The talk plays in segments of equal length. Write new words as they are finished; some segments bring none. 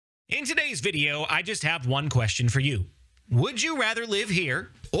In today's video, I just have one question for you. Would you rather live here,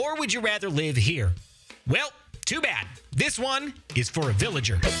 or would you rather live here? Well, too bad. This one is for a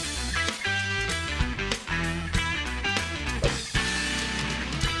villager.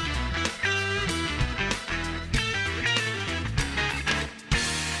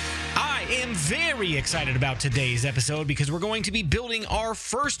 I am very excited about today's episode because we're going to be building our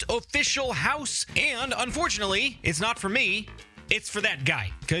first official house, and unfortunately, it's not for me. It's for that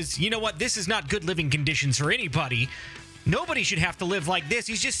guy, because you know what? This is not good living conditions for anybody. Nobody should have to live like this.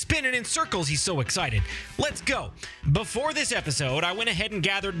 He's just spinning in circles. He's so excited. Let's go. Before this episode, I went ahead and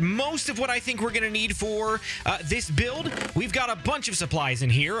gathered most of what I think we're going to need for this build. We've got a bunch of supplies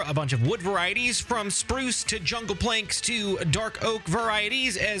in here, a bunch of wood varieties, from spruce to jungle planks to dark oak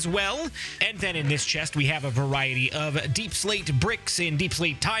varieties as well. And then in this chest, we have a variety of deep slate bricks and deep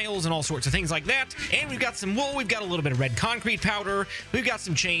slate tiles and all sorts of things like that. And we've got some wool. We've got a little bit of red concrete powder. We've got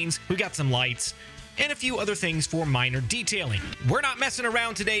some chains. We've got some lights, and a few other things for minor detailing. We're not messing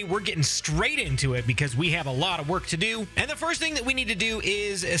around today. We're getting straight into it because we have a lot of work to do. And the first thing that we need to do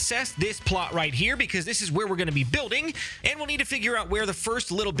is assess this plot right here, because this is where we're going to be building, and we'll need to figure out where the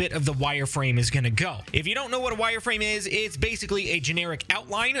first little bit of the wireframe is going to go. If you don't know what a wireframe is, it's basically a generic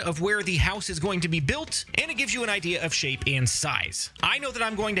outline of where the house is going to be built, and it gives you an idea of shape and size. I know that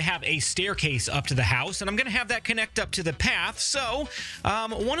I'm going to have a staircase up to the house, and I'm going to have that connect up to the path, so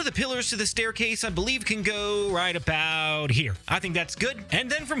one of the pillars to the staircase, I believe, can go right about here. I think that's good.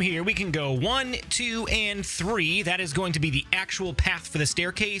 And then from here, we can go 1, 2, and 3. That is going to be the actual path for the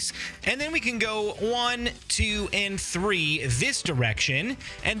staircase. And then we can go 1, 2, and 3 this direction.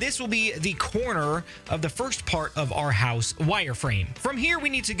 And this will be the corner of the first part of our house wireframe. From here, we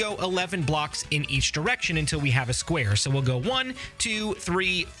need to go 11 blocks in each direction until we have a square. So we'll go 1, 2,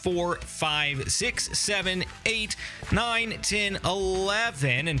 3, 4, 5, 6, 7, 8, 9, 10,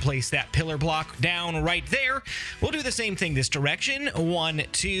 11, and place that pillar block down right there. We'll do the same thing this direction. 1,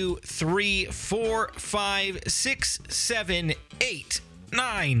 2, 3, 4, 5, 6, 7, 8,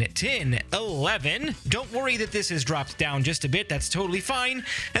 9, 10, 11. Don't worry that this has dropped down just a bit. That's totally fine.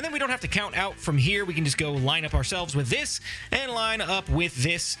 And then we don't have to count out from here. We can just go line up ourselves with this and line up with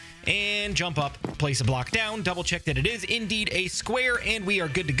this and jump up, place a block down, double check that it is indeed a square, and we are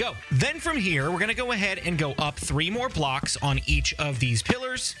good to go. Then from here, we're going to go ahead and go up 3 more blocks on each of these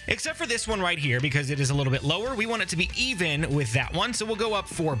pillars, except for this one right here because it is a little bit lower. We want it to be even with that one, so we'll go up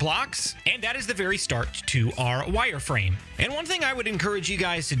 4 blocks, and that is the very start to our wireframe. And one thing I would encourage you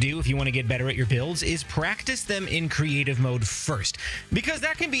guys to do if you want to get better at your builds is practice them in creative mode first, because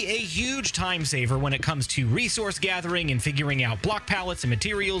that can be a huge time saver when it comes to resource gathering and figuring out block palettes and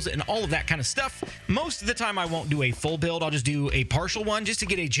materials and all of that kind of stuff. Most of the time I won't do a full build. I'll just do a partial one just to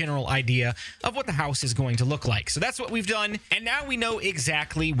get a general idea of what the house is going to look like. So that's what we've done, and now we know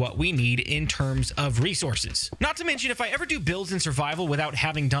exactly what we need in terms of resources. Not to mention, if I ever do builds in survival without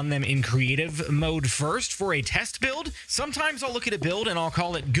having done them in creative mode first for a test build, sometimes I'll look at a build and I'll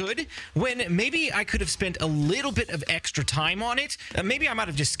call it good when maybe I could have spent a little bit of extra time on it. Maybe I might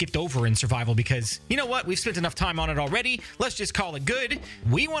have just skipped over in survival because, you know what, we've spent enough time on it already. Let's just call it good.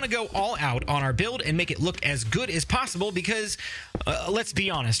 We want to go all out on our build and make it look as good as possible because, let's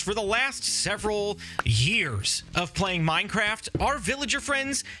be honest, for the last several years of playing Minecraft, our villager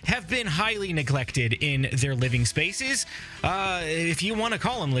friends have been highly neglected in their living spaces. If you want to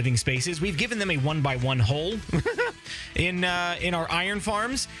call them living spaces, we've given them a 1x1 hole in our iron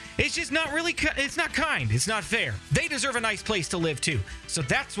farms. It's just not really, it's not kind. It's not fair. They deserve a nice place to live too. So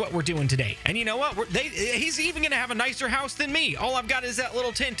that's what we're doing today. And you know what? He's even going to have a nicer house than me. All I've got is that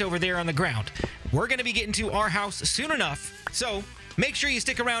little tent over there on the ground. We're going to be getting to our house soon enough. So make sure you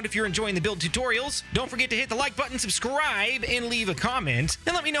stick around if you're enjoying the build tutorials. Don't forget to hit the like button, subscribe, and leave a comment.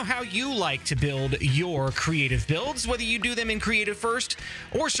 And let me know how you like to build your creative builds, whether you do them in creative first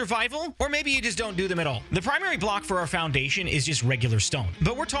or survival, or maybe you just don't do them at all. The primary block for our foundation is just regular stone,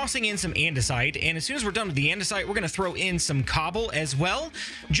 but we're tossing in some andesite, and as soon as we're done with the andesite, we're going to throw in some cobble as well,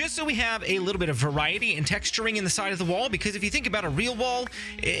 just so we have a little bit of variety and texturing in the side of the wall, because if you think about a real wall,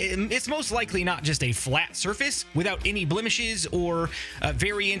 it's most likely not just a flat surface without any blemishes or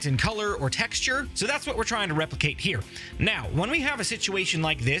variant in color or texture. So that's what we're trying to replicate here. Now, when we have a situation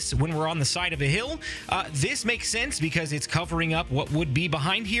like this, when we're on the side of a hill, this makes sense because it's covering up what would be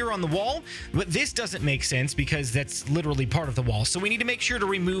behind here on the wall, but this doesn't make sense because that's literally part of the wall. So we need to make sure to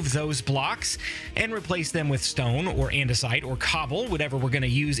remove those blocks and replace them with stone or andesite or cobble, whatever we're going to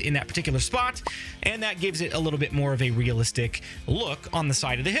use in that particular spot, and that gives it a little bit more of a realistic look on the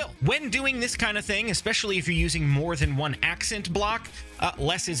side of the hill. When doing this kind of thing, especially if you're using more than one accent block, block,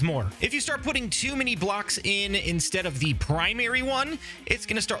 less is more. If you start putting too many blocks in instead of the primary one, it's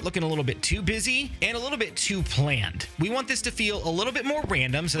going to start looking a little bit too busy and a little bit too planned. We want this to feel a little bit more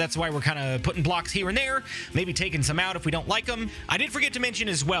random, so that's why we're kind of putting blocks here and there, maybe taking some out if we don't like them. I did forget to mention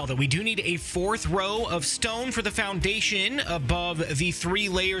as well that we do need a 4th row of stone for the foundation above the 3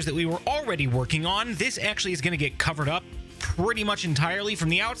 layers that we were already working on. This actually is going to get covered up pretty much entirely from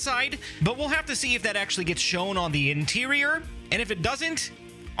the outside, but we'll have to see if that actually gets shown on the interior. And if it doesn't,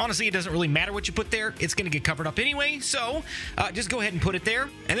 honestly, it doesn't really matter what you put there. It's going to get covered up anyway, so just go ahead and put it there.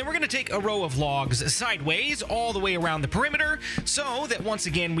 And then we're going to take a row of logs sideways all the way around the perimeter so that once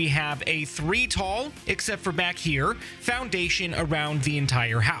again we have a 3 tall, except for back here, foundation around the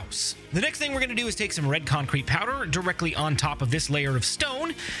entire house. The next thing we're going to do is take some red concrete powder directly on top of this layer of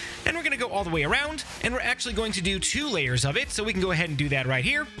stone, and we're going to go all the way around, and we're actually going to do 2 layers of it, so we can go ahead and do that right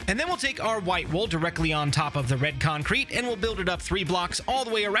here. And then we'll take our white wool directly on top of the red concrete, and we'll build it up 3 blocks all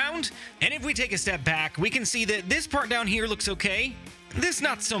the way around. And if we take a step back, we can see that this part down here looks okay. This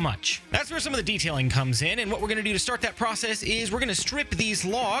not so much. That's where some of the detailing comes in, and what we're going to do to start that process is we're going to strip these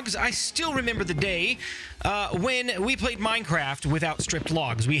logs. I still remember the day when we played Minecraft without stripped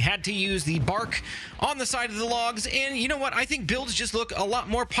logs. We had to use the bark on the side of the logs, and you know what? I think builds just look a lot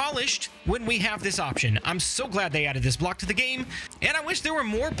more polished when we have this option. I'm so glad they added this block to the game, and I wish there were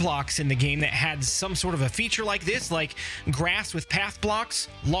more blocks in the game that had some sort of a feature like this, like grass with path blocks,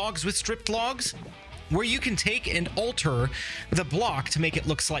 logs with stripped logs, where you can take and alter the block to make it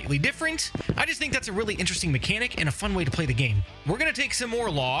look slightly different. I just think that's a really interesting mechanic and a fun way to play the game. We're going to take some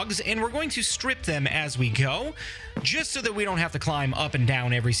more logs and we're going to strip them as we go, just so that we don't have to climb up and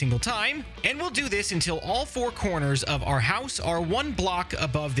down every single time. And we'll do this until all 4 corners of our house are 1 block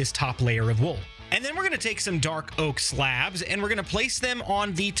above this top layer of wool. And then we're going to take some dark oak slabs and we're going to place them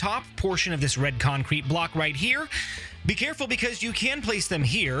on the top portion of this red concrete block right here. Be careful because you can place them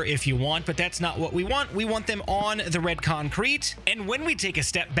here if you want, but that's not what we want. We want them on the red concrete. And when we take a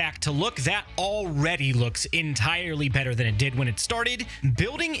step back to look, that already looks entirely better than it did when it started.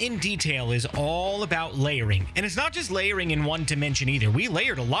 Building in detail is all about layering. And it's not just layering in one dimension either. We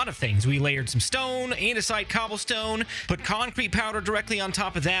layered a lot of things. We layered some stone, andesite, cobblestone, put concrete powder directly on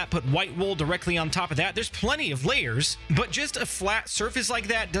top of that, put white wool directly on top of that. There's plenty of layers, but just a flat surface like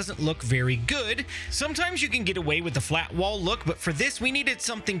that doesn't look very good. Sometimes you can get away with the flat wall look, but for this we needed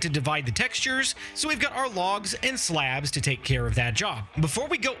something to divide the textures, so we've got our logs and slabs to take care of that job. Before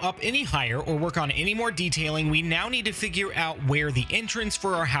we go up any higher or work on any more detailing, we now need to figure out where the entrance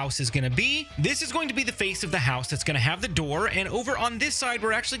for our house is going to be. This is going to be the face of the house that's going to have the door, and over on this side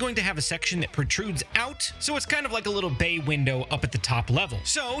we're actually going to have a section that protrudes out, so it's kind of like a little bay window up at the top level.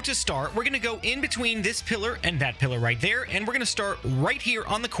 So to start, we're going to go in between this pillar and that pillar right there, and we're going to start right here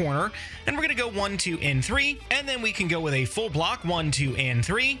on the corner, and we're going to go 1, 2, and 3, and then we can go with a full block 1, 2, and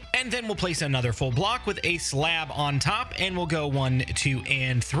 3, and then we'll place another full block with a slab on top, and we'll go 1, 2,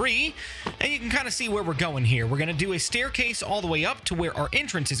 and 3, and you can kind of see where we're going here. We're going to do a staircase all the way up to where our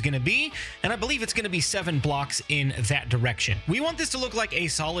entrance is going to be, and I believe it's going to be 7 blocks in that direction. We want this to look like a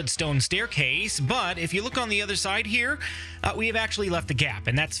solid stone staircase, but if you look on the other side here, we have actually left a gap,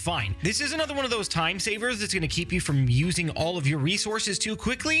 and that's fine. This is another one of those time savers that's going to keep you from using all of your resources too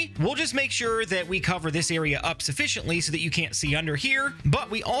quickly. We'll just make sure that we cover this area up sufficiently so that you can't see under here,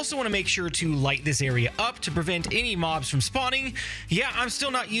 but we also want to make sure to light this area up to prevent any mobs from spawning. Yeah, I'm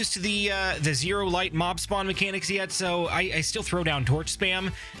still not used to the 0 light mob spawn mechanics yet, so I still throw down torch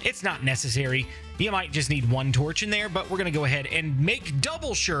spam. It's not necessary. You might just need 1 torch in there, but we're going to go ahead and make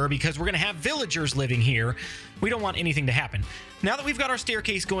double sure because we're going to have villagers living here. We don't want anything to happen. Now that we've got our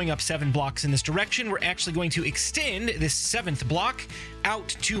staircase going up 7 blocks in this direction, we're actually going to extend this 7th block out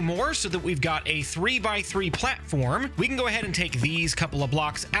 2 more so that we've got a 3x3 platform. We can go ahead and take these couple of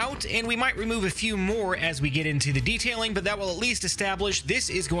blocks out, and we might remove a few more as we get into the detailing, but that will at least establish this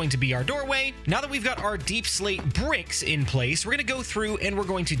is going to be our doorway. Now that we've got our deep slate bricks in place, we're going to go through and we're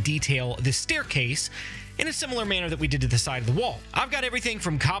going to detail this staircase in a similar manner that we did to the side of the wall. I've got everything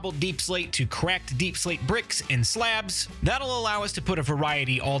from cobbled deep slate to cracked deep slate bricks and slabs. That'll allow us to put a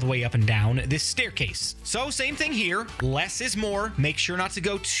variety all the way up and down this staircase. So same thing here, less is more. Make sure not to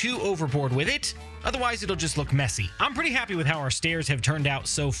go too overboard with it. Otherwise, it'll just look messy. I'm pretty happy with how our stairs have turned out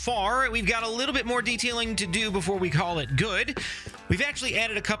so far. We've got a little bit more detailing to do before we call it good. We've actually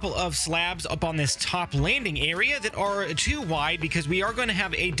added a couple of slabs up on this top landing area that are too wide because we are going to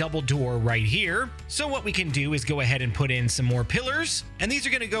have a double door right here. So what we can do is go ahead and put in some more pillars, and these are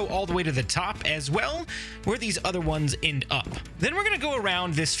going to go all the way to the top as well, where these other ones end up. Then we're going to go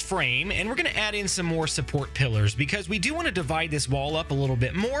around this frame and we're going to add in some more support pillars because we do want to divide this wall up a little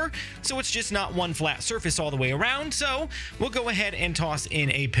bit more, so it's just not one flat surface all the way around. So we'll go ahead and toss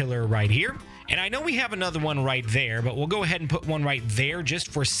in a pillar right here. And I know we have another one right there, but we'll go ahead and put one right there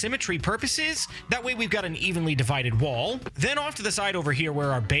just for symmetry purposes. That way we've got an evenly divided wall. Then off to the side over here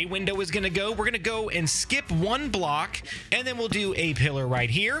where our bay window is going to go, we're going to go and skip one block, and then we'll do a pillar right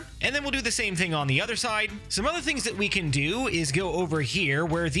here. And then we'll do the same thing on the other side. Some other things that we can do is go over here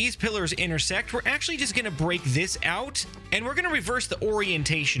where these pillars intersect. We're actually just going to break this out, and we're going to reverse the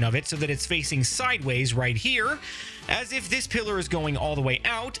orientation of it so that it's facing sideways right here, as if this pillar is going all the way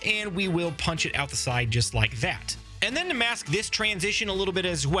out, and we will punch it out the side just like that. And then to mask this transition a little bit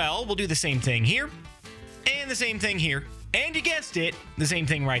as well, we'll do the same thing here, and the same thing here, and you guessed it, the same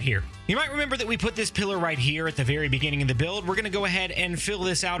thing right here. You might remember that we put this pillar right here at the very beginning of the build. We're going to go ahead and fill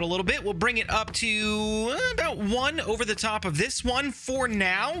this out a little bit. We'll bring it up to about 1 over the top of this one for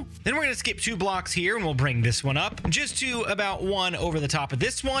now. Then we're going to skip 2 blocks here, and we'll bring this one up just to about 1 over the top of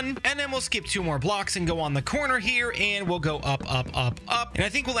this one. And then we'll skip 2 more blocks and go on the corner here, and we'll go up, up, up, up. And I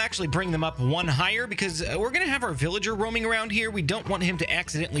think we'll actually bring them up 1 higher because we're going to have our villager roaming around here. We don't want him to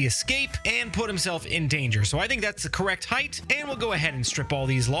accidentally escape and put himself in danger. So I think that's the correct height. And we'll go ahead and strip all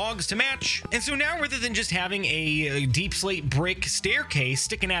these logs to match. And so now, rather than just having a deep slate brick staircase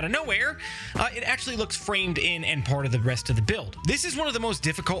sticking out of nowhere, it actually looks framed in and part of the rest of the build. This is one of the most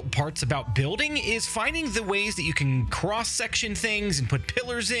difficult parts about building, is finding the ways that you can cross-section things and put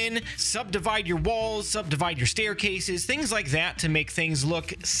pillars in, subdivide your walls, subdivide your staircases, things like that to make things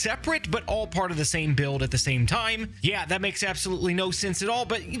look separate but all part of the same build at the same time. Yeah, that makes absolutely no sense at all,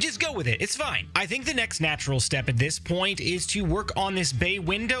 but you just go with it. It's fine. I think the next natural step at this point is to work on this bay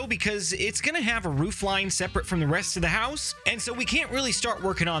window because it's going to have a roof line separate from the rest of the house, and so we can't really start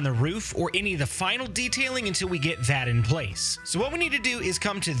working on the roof or any of the final detailing until we get that in place. So what we need to do is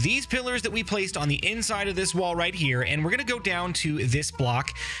come to these pillars that we placed on the inside of this wall right here, and we're going to go down to this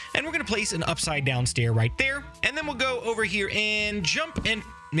block, and we're going to place an upside down stair right there, and then we'll go over here and jump and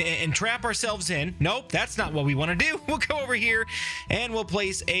trap ourselves in. Nope, that's not what we want to do. We'll go over here and we'll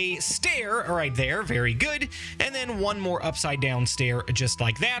place a stair right there. Very good. And then 1 more upside down stair just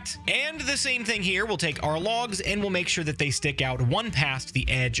like that. And the same thing here. We'll take our logs and we'll make sure that they stick out 1 past the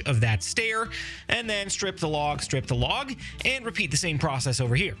edge of that stair, and then strip the log, and repeat the same process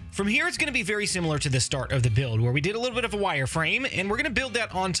over here. From here, it's going to be very similar to the start of the build where we did a little bit of a wireframe, and we're going to build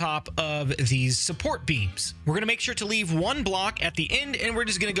that on top of these support beams. We're going to make sure to leave 1 block at the end, and we're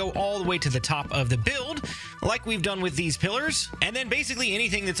just going to go all the way to the top of the build like we've done with these pillars. And then basically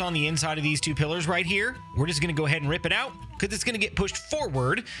anything that's on the inside of these 2 pillars right here, we're just going to go ahead and rip it out because it's going to get pushed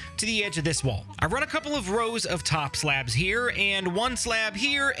forward to the edge of this wall. I've run a couple of rows of top slabs here, and 1 slab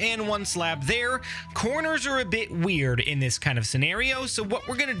here and 1 slab there. Corners are a bit weird in this kind of scenario, so what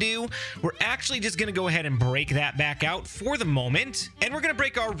we're going to do, we're actually just going to go ahead and break that back out for the moment, and we're going to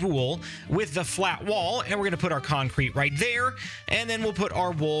break our rule with the flat wall, and we're going to put our concrete right there, and then we'll put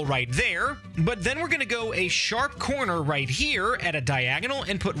our wool right there. But then we're going to go a sharp corner right here at a diagonal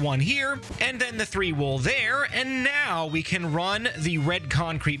and put 1 here, and then the 3 wool there, and now we can run the red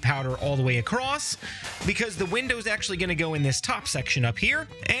concrete powder all the way across because the window is actually going to go in this top section up here,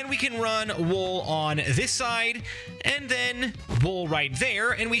 and we can run wool on this side and then wool right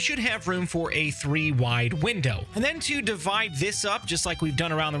there, and we should have room for a 3 wide window. And then to divide this up just like we've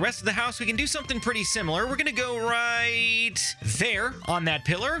done around the rest of the house, we can do something pretty similar. We're going to go right there on that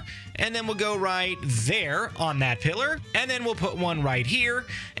pillar, and then we'll go right there on that pillar, and then we'll put 1 right here,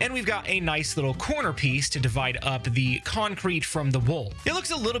 and we've got a nice little corner piece to divide up the concrete from the wool. It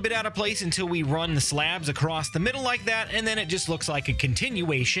looks a little bit out of place until we run the slabs across the middle like that, and then it just looks like a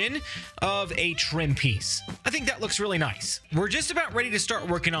continuation of a trim piece. I think that looks really nice. We're just about ready to start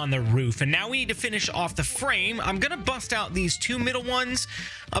working on the roof, and now we need to finish off the frame. I'm gonna bust out these 2 middle ones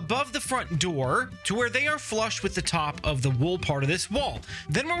above the front door to where they are flush with the top of the wool part of this wall.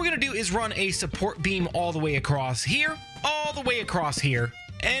 Then what we're gonna do is run a support beam all the way across here, all the way across here,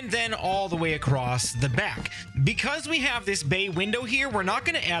 and then all the way across the back. Because we have this bay window here, we're not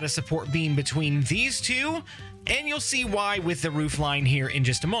going to add a support beam between these 2 and you'll see why with the roof line here in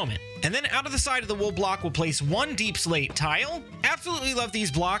just a moment. And then out of the side of the wool block, we'll place one deep slate tile. Absolutely love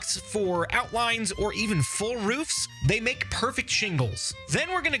these blocks for outlines or even full roofs. They make perfect shingles. Then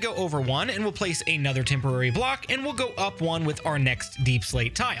we're going to go over one and we'll place another temporary block, and we'll go up one with our next deep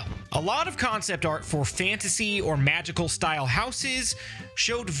slate tile. A lot of concept art for fantasy or magical style houses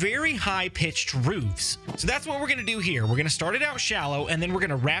showed very high-pitched roofs. So that's what we're going to do here. We're going to start it out shallow, and then we're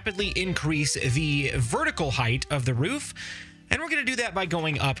going to rapidly increase the vertical height of the roof. And we're going to do that by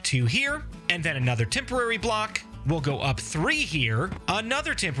going up 2 here, and then another temporary block. We'll go up 3 here,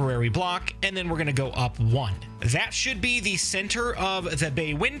 another temporary block, and then we're going to go up 1. That should be the center of the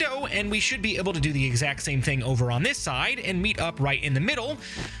bay window, and we should be able to do the exact same thing over on this side and meet up right in the middle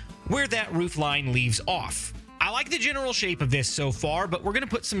where that roof line leaves off. I like the general shape of this so far, but we're going to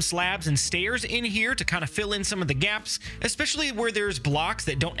put some slabs and stairs in here to kind of fill in some of the gaps, especially where there's blocks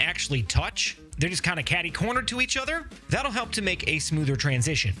that don't actually touch. They're just kind of catty-cornered to each other. That'll help to make a smoother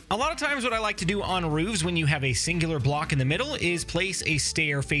transition. A lot of times what I like to do on roofs when you have a singular block in the middle is place a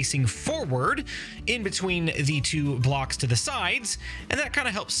stair facing forward in between the 2 blocks to the sides, and that kind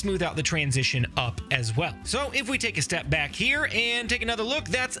of helps smooth out the transition up as well. So if we take a step back here and take another look,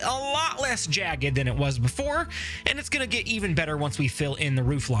 that's a lot less jagged than it was before, and it's going to get even better once we fill in the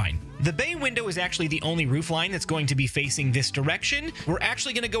roof line. The bay window is actually the only roof line that's going to be facing this direction. We're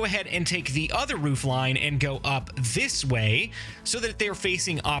actually going to go ahead and take the other roof line and go up this way so that they're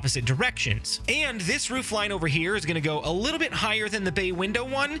facing opposite directions. And this roof line over here is going to go a little bit higher than the bay window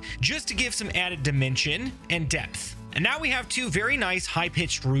one, just to give some added dimension and depth. And now we have 2 very nice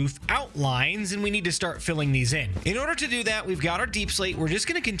high-pitched roof outlines, and we need to start filling these in. In order to do that, we've got our deep slate. We're just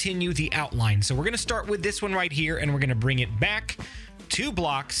going to continue the outline. So we're going to start with this one right here, and we're going to bring it back 2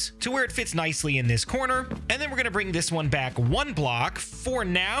 blocks to where it fits nicely in this corner. And then we're going to bring this one back 1 block for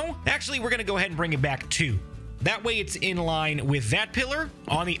now. Actually, we're going to go ahead and bring it back 2. That way it's in line with that pillar.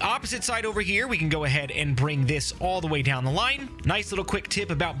 On the opposite side over here, we can go ahead and bring this all the way down the line. Nice little quick tip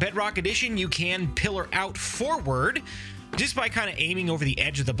about Bedrock Edition. You can pillar out forward just by kind of aiming over the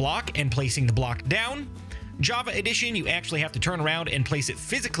edge of the block and placing the block down. Java Edition, you actually have to turn around and place it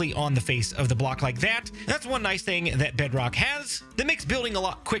physically on the face of the block like that. That's one nice thing that Bedrock has that makes building a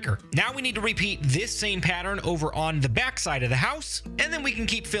lot quicker. Now we need to repeat this same pattern over on the back side of the house, and then we can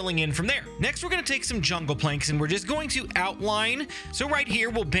keep filling in from there. Next, we're going to take some jungle planks, and we're just going to outline. So right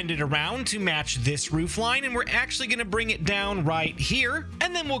here, we'll bend it around to match this roof line, and we're actually going to bring it down right here,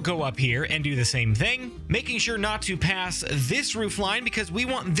 and then we'll go up here and do the same thing, making sure not to pass this roof line because we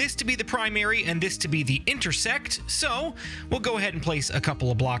want this to be the primary and this to be the intersect. So we'll go ahead and place a couple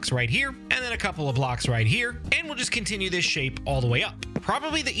of blocks right here and then a couple of blocks right here, and we'll just continue this shape all the way up.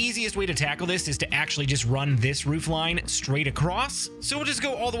 Probably the easiest way to tackle this is to actually just run this roof line straight across. So we'll just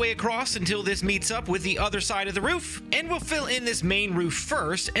go all the way across until this meets up with the other side of the roof, and we'll fill in this main roof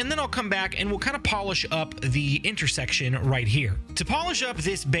first, and then I'll come back and we'll kind of polish up the intersection right here. To polish up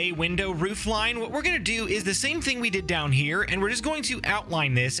this bay window roof line, what we're going to do is the same thing we did down here, and we're just going to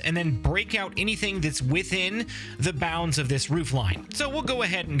outline this and then break out anything that's within the bounds of this roof line. So we'll go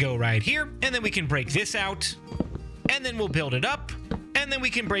ahead and go right here, and then we can break this out, and then we'll build it up, and then we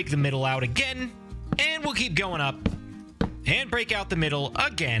can break the middle out again, and we'll keep going up and break out the middle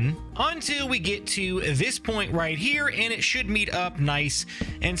again until we get to this point right here, and it should meet up nice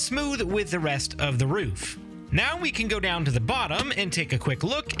and smooth with the rest of the roof. Now we can go down to the bottom and take a quick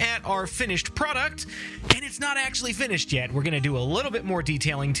look at our finished product, and it's not actually finished yet. We're going to do a little bit more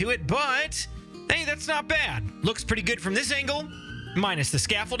detailing to it, but hey, that's not bad. Looks pretty good from this angle, minus the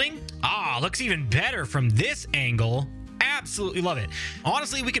scaffolding. Looks even better from this angle. Absolutely love it.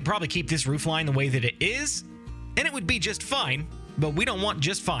 Honestly, we could probably keep this roof line the way that it is, and it would be just fine, but we don't want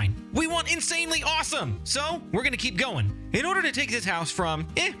just fine. We want insanely awesome, so we're gonna keep going. In order to take this house from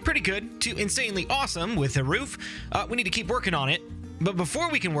pretty good to insanely awesome with the roof, we need to keep working on it. But before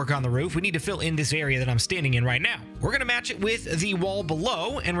we can work on the roof, we need to fill in this area that I'm standing in right now. We're going to match it with the wall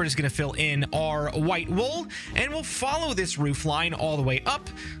below, and we're just going to fill in our white wool, and we'll follow this roof line all the way up,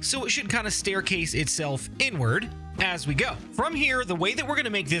 so it should kind of staircase itself inward as we go. From here, the way that we're going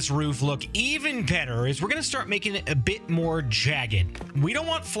to make this roof look even better is we're going to start making it a bit more jagged. We don't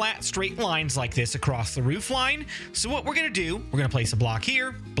want flat, straight lines like this across the roof line, so what we're going to do, we're going to place a block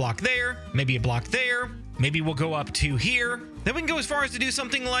here, block there, maybe a block there, maybe we'll go up to here. Then we can go as far as to do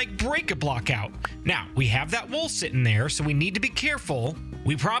something like break a block out. Now, we have that wool sitting there, so we need to be careful.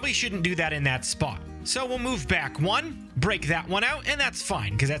 We probably shouldn't do that in that spot. So we'll move back one, break that one out, and that's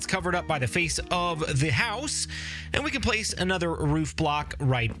fine because that's covered up by the face of the house. And we can place another roof block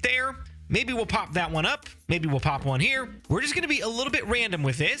right there. Maybe we'll pop that one up. Maybe we'll pop one here. We're just going to be a little bit random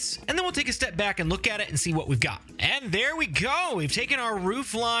with this, and then we'll take a step back and look at it and see what we've got. And there we go. We've taken our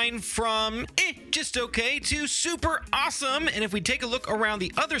roof line from just okay to super awesome. And if we take a look around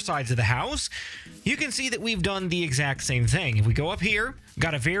the other sides of the house, you can see that we've done the exact same thing. If we go up here,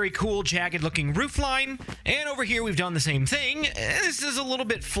 got a very cool jagged looking roof line, and over here we've done the same thing. This is a little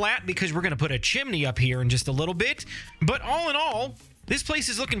bit flat because we're going to put a chimney up here in just a little bit, but all in all, this place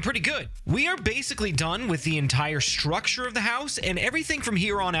is looking pretty good. We are basically done with the entire structure of the house, and everything from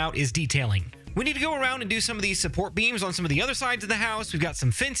here on out is detailing. We need to go around and do some of these support beams on some of the other sides of the house. We've got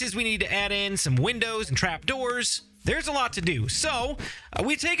some fences we need to add in, some windows and trap doors. There's a lot to do. So,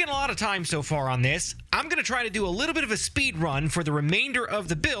 we've taken a lot of time so far on this. I'm going to try to do a little bit of a speed run for the remainder of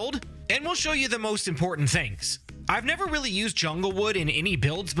the build, and we'll show you the most important things. I've never really used jungle wood in any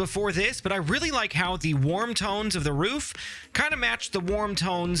builds before this, but I really like how the warm tones of the roof kind of match the warm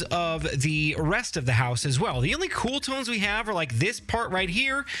tones of the rest of the house as well. The only cool tones we have are like this part right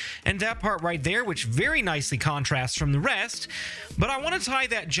here and that part right there, which very nicely contrasts from the rest, but I want to tie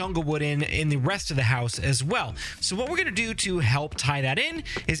that jungle wood in the rest of the house as well. So what we're going to do to help tie that in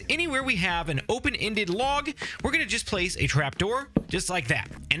is anywhere we have an open-ended log, we're going to just place a trapdoor just like that.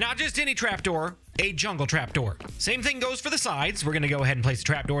 And not just any trapdoor, a jungle trapdoor. Same thing goes for the sides. We're going to go ahead and place a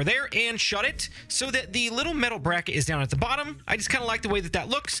trapdoor there and shut it so that the little metal bracket is down at the bottom. I just kind of like the way that that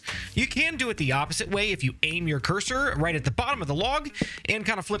looks. You can do it the opposite way if you aim your cursor right at the bottom of the log and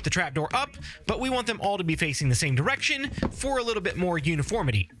kind of flip the trapdoor up, but we want them all to be facing the same direction for a little bit more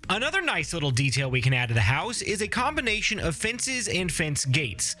uniformity. Another nice little detail we can add to the house is a combination of fences and fence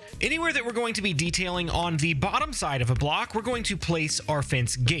gates. Anywhere that we're going to be detailing on the bottom side of a block, we're going to place our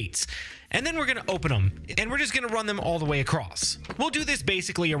fence gates. And then we're going to open them, and we're just going to run them all the way across. We'll do this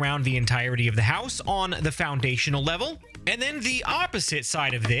basically around the entirety of the house on the foundational level. And then the opposite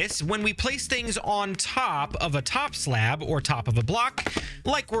side of this, when we place things on top of a top slab or top of a block,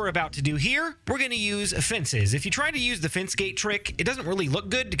 like we're about to do here, we're going to use fences. If you try to use the fence gate trick, it doesn't really look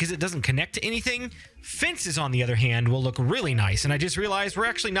good because it doesn't connect to anything. Fences, on the other hand, will look really nice. And I just realized we're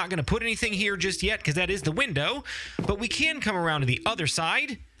actually not going to put anything here just yet because that is the window, but we can come around to the other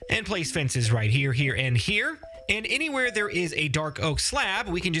side and place fences right here, here, and here. And anywhere there is a dark oak slab,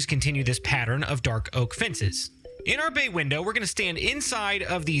 we can just continue this pattern of dark oak fences. In our bay window, we're going to stand inside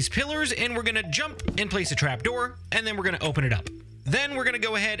of these pillars, and we're going to jump and place a trapdoor, and then we're going to open it up. Then we're going to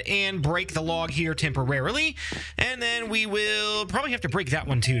go ahead and break the log here temporarily, and then we will probably have to break that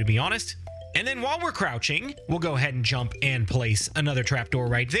one too, to be honest. And then while we're crouching, we'll go ahead and jump and place another trapdoor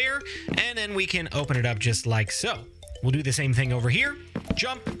right there, and then we can open it up just like so. We'll do the same thing over here.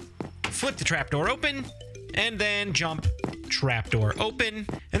 Jump, flip the trapdoor open, and then jump, trapdoor open.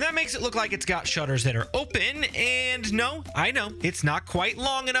 And that makes it look like it's got shutters that are open. And no, I know, it's not quite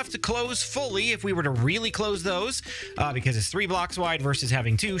long enough to close fully if we were to really close those, because it's 3 blocks wide versus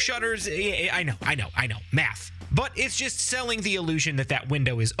having 2 shutters. I know, math. But it's just selling the illusion that that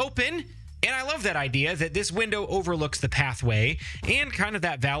window is open. And I love that idea that this window overlooks the pathway and kind of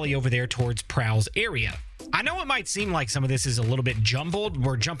that valley over there towards Prowl's area. I know it might seem like some of this is a little bit jumbled.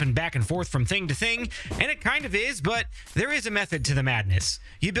 We're jumping back and forth from thing to thing, and it kind of is, but there is a method to the madness.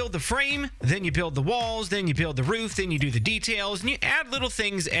 You build the frame, then you build the walls, then you build the roof, then you do the details, and you add little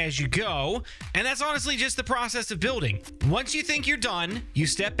things as you go, and that's honestly just the process of building. Once you think you're done, you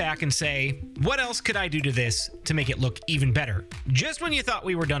step back and say, what else could I do to this to make it look even better? Just when you thought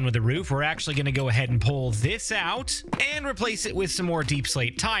we were done with the roof, we're actually going to go ahead and pull this out and replace it with some more deep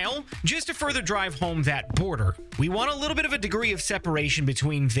slate tile, just to further drive home that border. We want a little bit of a degree of separation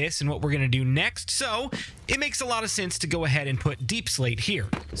between this and what we're going to do next, so it makes a lot of sense to go ahead and put deep slate here.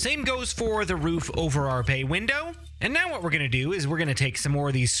 Same goes for the roof over our bay window. And now what we're going to do is we're going to take some more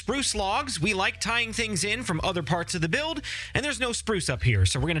of these spruce logs. We like tying things in from other parts of the build, and there's no spruce up here.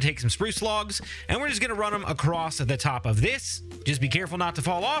 So we're going to take some spruce logs, and we're just going to run them across the top of this. Just be careful not to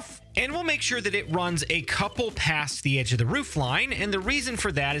fall off, and we'll make sure that it runs a couple past the edge of the roof line. And the reason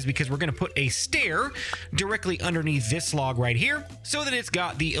for that is because we're going to put a stair directly underneath this log right here so that it's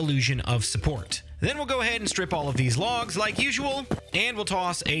got the illusion of support. Then we'll go ahead and strip all of these logs like usual, and we'll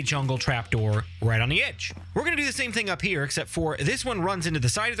toss a jungle trapdoor right on the edge. We're going to do the same thing up here, except for this one runs into the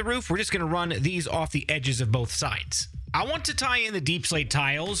side of the roof. We're just going to run these off the edges of both sides. I want to tie in the deep slate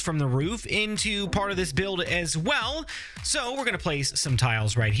tiles from the roof into part of this build as well. So we're going to place some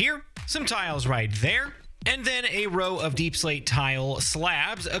tiles right here, some tiles right there, and then a row of deep slate tile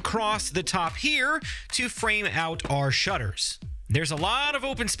slabs across the top here to frame out our shutters. There's a lot of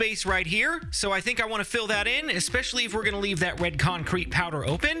open space right here, so I think I want to fill that in, especially if we're going to leave that red concrete powder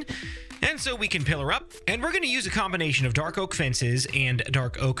open. And so we can pillar up, and we're going to use a combination of dark oak fences and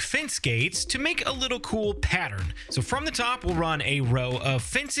dark oak fence gates to make a little cool pattern. So from the top, we'll run a row of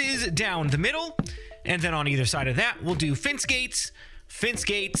fences down the middle, and then on either side of that, we'll do fence gates,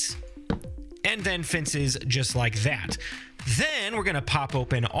 and then fences just like that. Then we're going to pop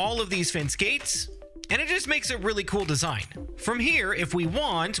open all of these fence gates, and it just makes a really cool design. From here, if we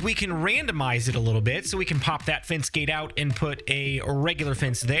want, we can randomize it a little bit, so we can pop that fence gate out and put a regular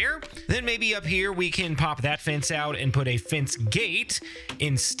fence there. Then maybe up here, we can pop that fence out and put a fence gate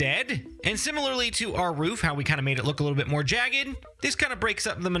instead. And similarly to our roof, how we kind of made it look a little bit more jagged, this kind of breaks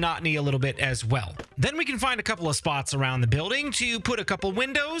up the monotony a little bit as well. Then we can find a couple of spots around the building to put a couple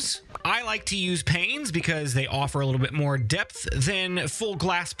windows. I like to use panes because they offer a little bit more depth than full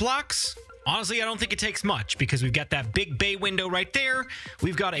glass blocks. Honestly, I don't think it takes much because we've got that big bay window right there.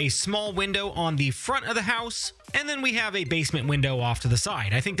 We've got a small window on the front of the house, and then we have a basement window off to the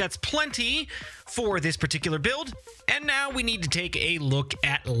side. I think that's plenty for this particular build. And now we need to take a look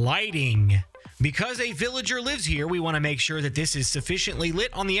at lighting. Because a villager lives here, we want to make sure that this is sufficiently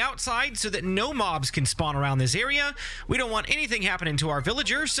lit on the outside so that no mobs can spawn around this area. We don't want anything happening to our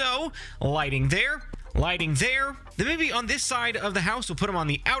villager, so lighting there, lighting there. Then maybe on this side of the house, we'll put them on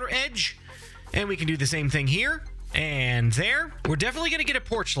the outer edge. And we can do the same thing here and there. We're definitely going to get a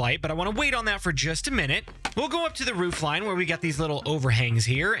porch light, but I want to wait on that for just a minute. We'll go up to the roof line where we got these little overhangs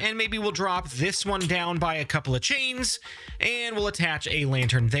here, and maybe we'll drop this one down by a couple of chains, and we'll attach a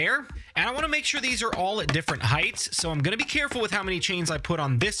lantern there. And I want to make sure these are all at different heights, so I'm going to be careful with how many chains I put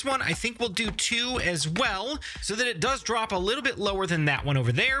on this one. I think we'll do 2 as well, so that it does drop a little bit lower than that one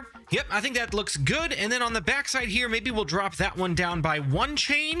over there. Yep, I think that looks good. And then on the backside here, maybe we'll drop that one down by 1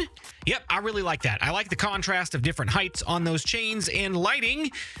 chain. Yep, I really like that. I like the contrast of different heights on those chains and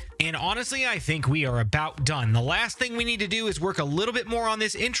lighting. And honestly, I think we are about done. The last thing we need to do is work a little bit more on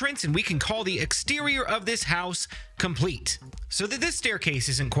this entrance, and we can call the exterior of this house complete. So that this staircase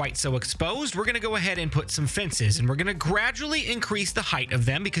isn't quite so exposed, we're going to go ahead and put some fences, and we're going to gradually increase the height of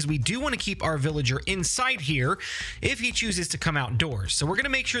them because we do want to keep our villager inside here if he chooses to come outdoors. So we're going to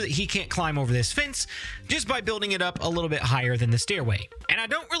make sure that he can't climb over this fence just by building it up a little bit higher than the stairway. And I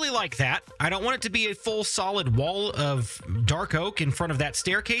don't really like that. I don't want it to be a full solid wall of dark oak in front of that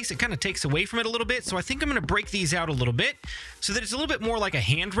staircase. It kind of takes away from it a little bit. So I think I'm going to break these out a little bit so that it's a little bit more like a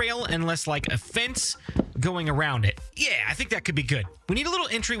handrail and less like a fence going around it. Yeah, I think that could be good. We need a little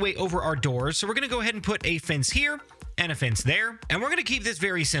entryway over our doors, so we're going to go ahead and put a fence here and a fence there. And we're going to keep this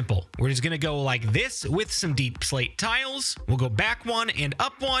very simple. We're just going to go like this with some deep slate tiles. We'll go back one and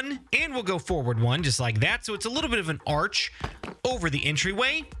up one, and we'll go forward one just like that. So it's a little bit of an arch over the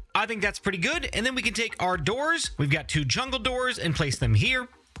entryway. I think that's pretty good. And then we can take our doors. We've got 2 jungle doors and place them here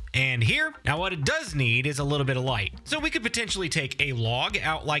and here. Now what it does need is a little bit of light. So we could potentially take a log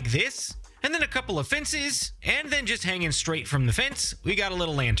out like this, and then a couple of fences, and then just hanging straight from the fence, we got a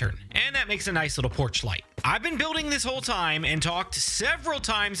little lantern, and that makes a nice little porch light. I've been building this whole time and talked several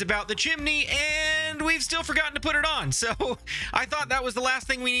times about the chimney, and we've still forgotten to put it on. So I thought that was the last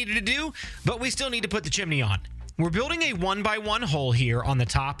thing we needed to do, but we still need to put the chimney on. We're building a 1x1 hole here on the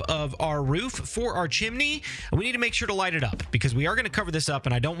top of our roof for our chimney. We need to make sure to light it up because we are going to cover this up,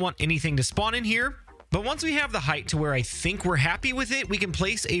 and I don't want anything to spawn in here. But once we have the height to where I think we're happy with it, we can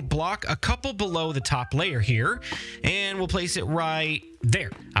place a block a couple below the top layer here, and we'll place it right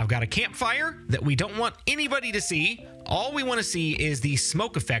there. I've got a campfire that we don't want anybody to see. All we want to see is the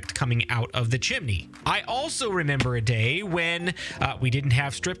smoke effect coming out of the chimney. I also remember a day when we didn't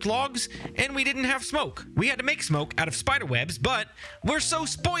have stripped logs and we didn't have smoke. We had to make smoke out of spider webs, but we're so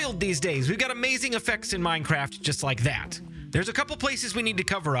spoiled these days. We've got amazing effects in Minecraft just like that. There's a couple places we need to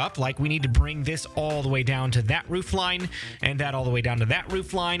cover up, like we need to bring this all the way down to that roof line and that all the way down to that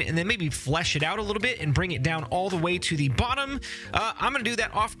roof line, and then maybe flesh it out a little bit and bring it down all the way to the bottom. I'm going to do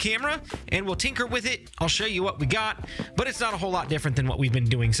that off camera, and we'll tinker with it. I'll show you what we got, but it's not a whole lot different than what we've been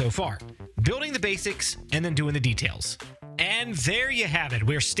doing so far. Building the basics and then doing the details. And there you have it.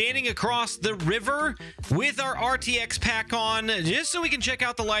 We're standing across the river with our RTX pack on just so we can check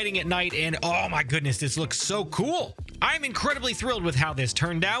out the lighting at night. And oh my goodness, this looks so cool. I'm incredibly thrilled with how this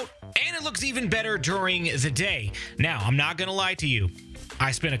turned out, and it looks even better during the day. Now, I'm not going to lie to you.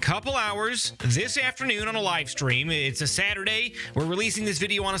 I spent a couple hours this afternoon on a live stream. It's a Saturday. We're releasing this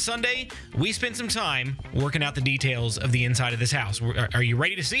video on a Sunday. We spent some time working out the details of the inside of this house. Are you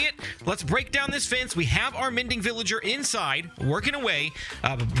ready to see it? Let's break down this fence. We have our mending villager inside working away,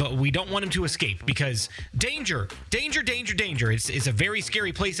 but we don't want him to escape because danger, danger, danger, danger. It's a very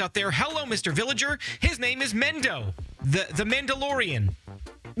scary place out there. Hello, Mr. Villager. His name is Mendo, the Mandalorian.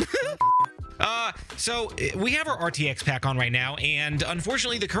 So we have our RTX pack on right now, and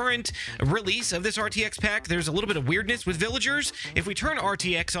unfortunately the current release of this RTX pack, there's a little bit of weirdness with villagers. If we turn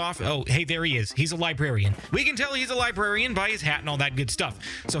RTX off, oh, hey, there he is. He's a librarian. We can tell he's a librarian by his hat and all that good stuff.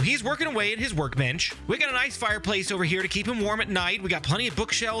 So he's working away at his workbench. We got a nice fireplace over here to keep him warm at night. We got plenty of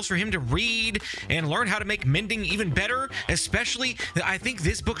bookshelves for him to read and learn how to make mending even better. Especially, I think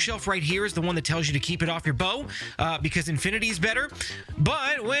this bookshelf right here is the one that tells you to keep it off your bow, because infinity is better.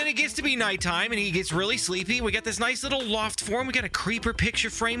 But when it gets to be nighttime and he gets really sleepy, we got this nice little loft for him. We got a creeper picture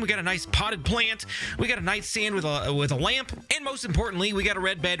frame. We got a nice potted plant. We got a nightstand with a lamp. And most importantly, we got a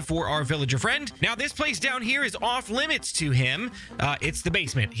red bed for our villager friend. Now, this place down here is off limits to him. It's the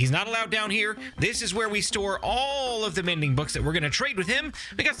basement. He's not allowed down here. This is where we store all of the mending books that we're going to trade with him.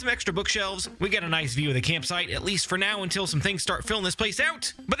 We got some extra bookshelves. We got a nice view of the campsite, at least for now, until some things start filling this place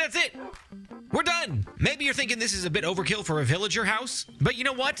out. But that's it. We're done. Maybe you're thinking this is a bit overkill for a villager house, but you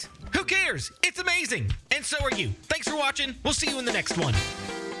know what? Who cares? It's amazing. And so are you. Thanks for watching. We'll see you in the next one.